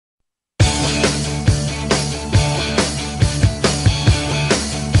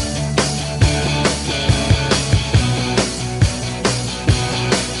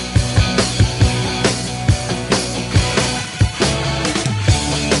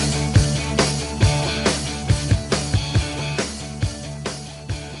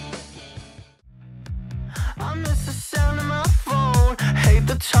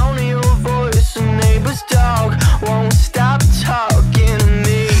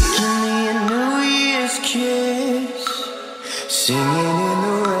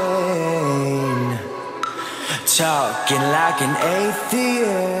talking like an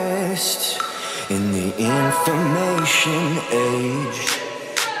atheist in the information age.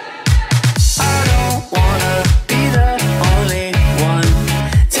 I don't wanna be the only one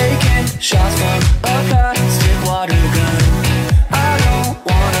taking shots from a plastic water gun. I don't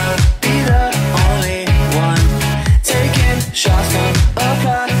wanna be the only one taking shots from a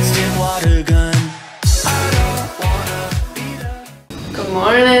plastic water gun. I don't wanna be the... Good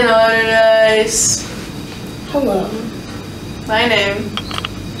morning, Allderdice. Hello. My name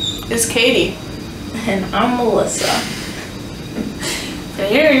is Katie. And I'm Melissa. And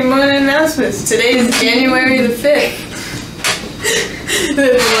here are your morning announcements. Today is January the 5th.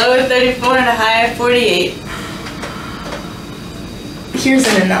 With a low of 34 and a high of 48. Here's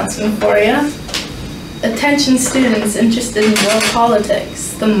an announcement for you. Attention students interested in world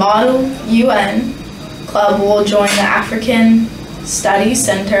politics. The Model UN Club will join the African Studies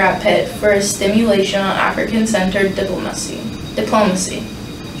Center at Pitt for a stimulation on African-centered diplomacy.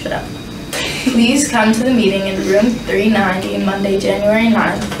 Shut up. Please come to the meeting in room 390 Monday, January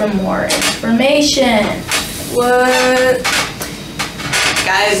 9th for more information. What?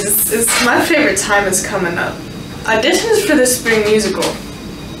 Guys, it's my favorite time is coming up. Auditions for the spring musical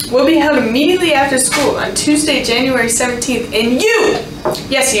will be held immediately after school on Tuesday, January 17th, and you,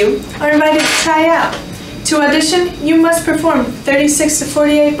 yes you, are invited to try out. To audition, you must perform 36 to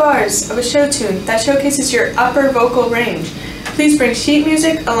 48 bars of a show tune that showcases your upper vocal range. Please bring sheet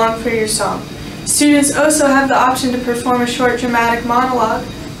music along for your song. Students also have the option to perform a short dramatic monologue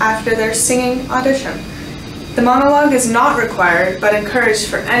after their singing audition. The monologue is not required, but encouraged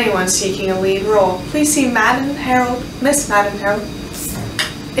for anyone seeking a lead role. Please see Miss Madden Harold,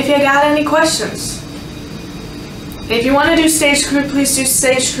 if you got any questions. If you want to do stage crew, please do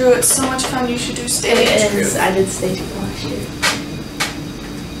stage crew. It's so much fun. You should do stage crew. I did stage crew last year.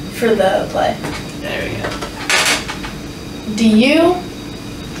 For the play. There we go. Do you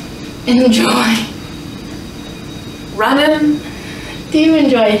enjoy Running, Do you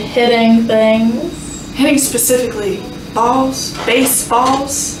enjoy hitting things? hitting specifically balls,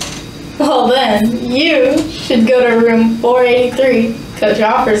 baseballs. Well then, you should go to room 483, Coach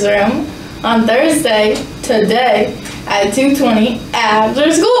Hopper's room, on Thursday, today, at 2:20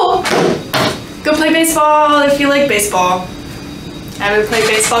 after school. Go play baseball if you like baseball. I haven't played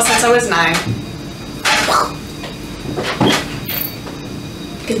baseball since I was 9.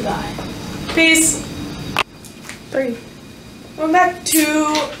 Goodbye. Peace. 3. We're back to,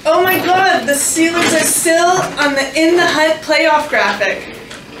 oh my god, the Steelers are still on the In the Hunt playoff graphic.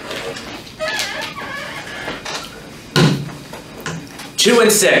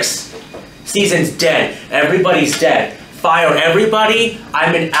 2-6. Season's dead. Everybody's dead. Fire everybody.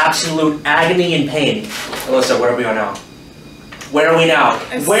 I'm in absolute agony and pain. Alyssa, where are we now? Where are we now?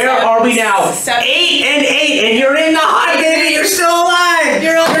 Where are we now? 8-8, and you're in the hunt, baby. You're still alive.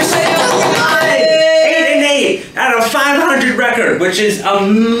 You're still alive. 8-8 out of 500 record, which is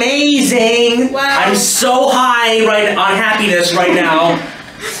amazing. Wow. I'm so high on happiness right now.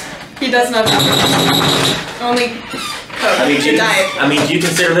 He does not have only Coke. Do you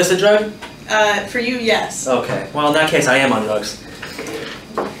consider this a drug? For you, yes. Okay. Well, in that case, I am on drugs.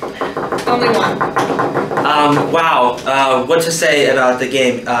 Only one. Wow. What to say about the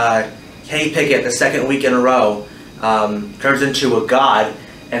game? Kenny Pickett, the second week in a row, turns into a god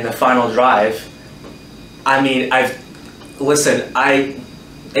in the final drive. I mean,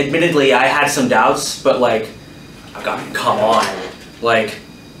 admittedly, I had some doubts, but come on.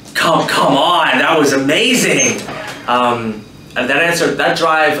 Come on. That was amazing. And that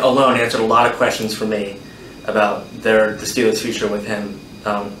drive alone answered a lot of questions for me about the Steelers' future with him.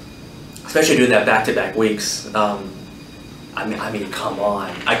 Especially doing that back-to-back weeks. I mean, come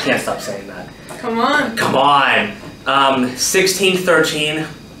on. I can't stop saying that. Come on. Come on. 16-13.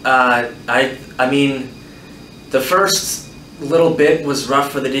 I mean, the first little bit was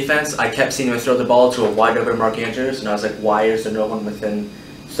rough for the defense. I kept seeing him throw the ball to a wide-open Mark Andrews, and I was like, why is there no one within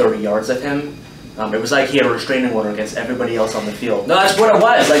 30 yards of him? It was like he had a restraining order against everybody else on the field. No, that's what it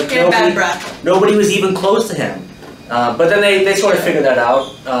was. Nobody was even close to him. But then they sort of figured that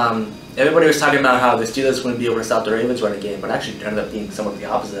out. Everybody was talking about how the Steelers wouldn't be able to stop the Ravens running game, but actually it ended up being somewhat the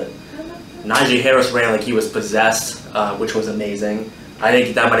opposite. Najee Harris ran like he was possessed, which was amazing. I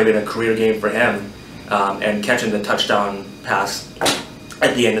think that might have been a career game for him, and catching the touchdown pass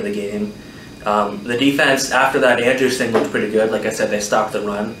at the end of the game. The defense, after that Andrews thing, looked pretty good. Like I said, they stopped the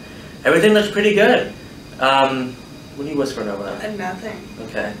run. Everything looks pretty good. What are you whispering over that? Nothing.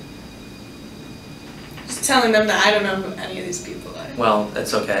 Okay. Just telling them that I don't know who any of these people are. Well,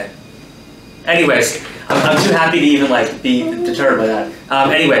 that's okay. Anyways, I'm too happy to even like be deterred by that.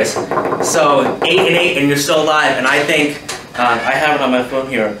 Anyways, so 8-8 and you're still alive, and I think I have it on my phone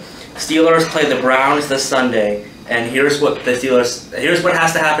here. Steelers play the Browns this Sunday, and here's what has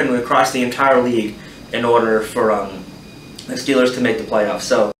to happen across the entire league in order for the Steelers to make the playoffs.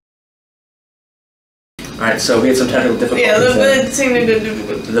 So, all right, so we had some technical difficulties. Yeah,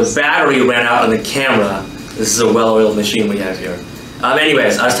 the battery ran out on the camera. This is a well-oiled machine we have here.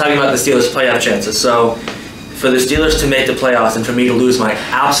 Anyways, I was talking about the Steelers' playoff chances. So, for the Steelers to make the playoffs and for me to lose my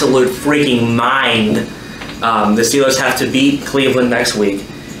absolute freaking mind, the Steelers have to beat Cleveland next week.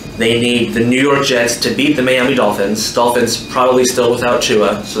 They need the New York Jets to beat the Miami Dolphins. Dolphins probably still without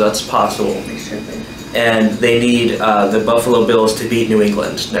Tua, so that's possible. And they need the Buffalo Bills to beat New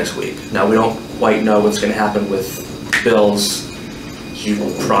England next week. Now, we don't quite know what's going to happen with Bills. You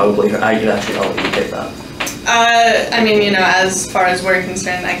will probably, I could actually help you get that. I mean, you know, as far as we're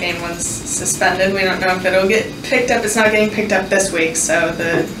concerned, that game was suspended. We don't know if it'll get picked up. It's not getting picked up this week, so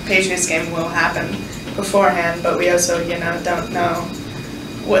the Patriots game will happen beforehand. But we also, you know, don't know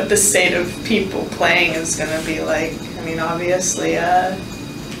what the state of people playing is going to be like. I mean, obviously,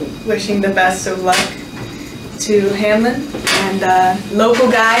 wishing the best of luck to Hamlin and local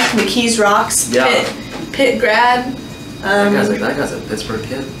guy, McKees Rocks, Yeah. Pitt grad. That guy's a Pittsburgh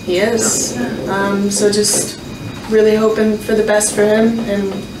kid. He is. So just really hoping for the best for him,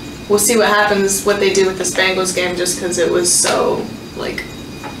 and we'll see what happens, what they do with this Bengals game, just because it was so like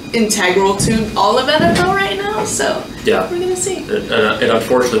integral to all of NFL right now. So yeah, we're gonna see. It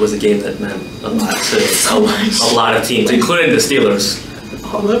unfortunately was a game that meant a lot to So much. a lot of teams, including the Steelers.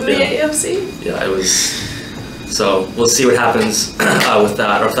 All over the AFC. Yeah, it was. So we'll see what happens with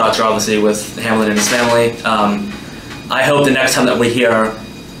that. Our thoughts are obviously with Hamlin and his family. I hope the next time that we hear,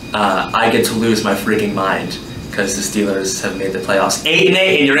 I get to lose my freaking mind because the Steelers have made the playoffs.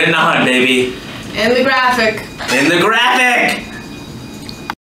 8-8, and you're in the hunt, baby. And the graphic. In the graphic.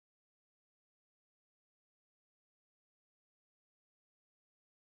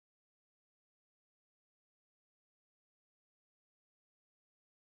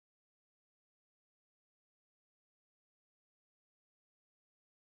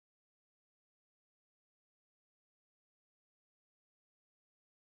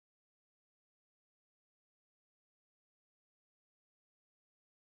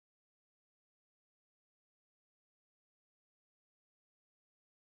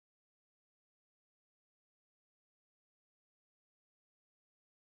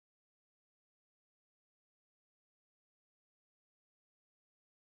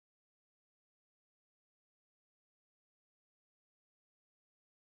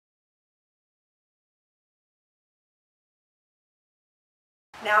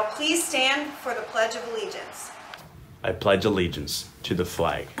 Now please stand for the Pledge of Allegiance. I pledge allegiance to the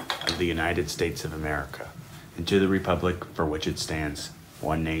flag of the United States of America and to the republic for which it stands,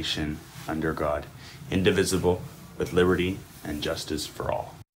 one nation, under God, indivisible, with liberty and justice for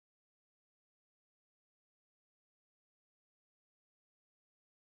all.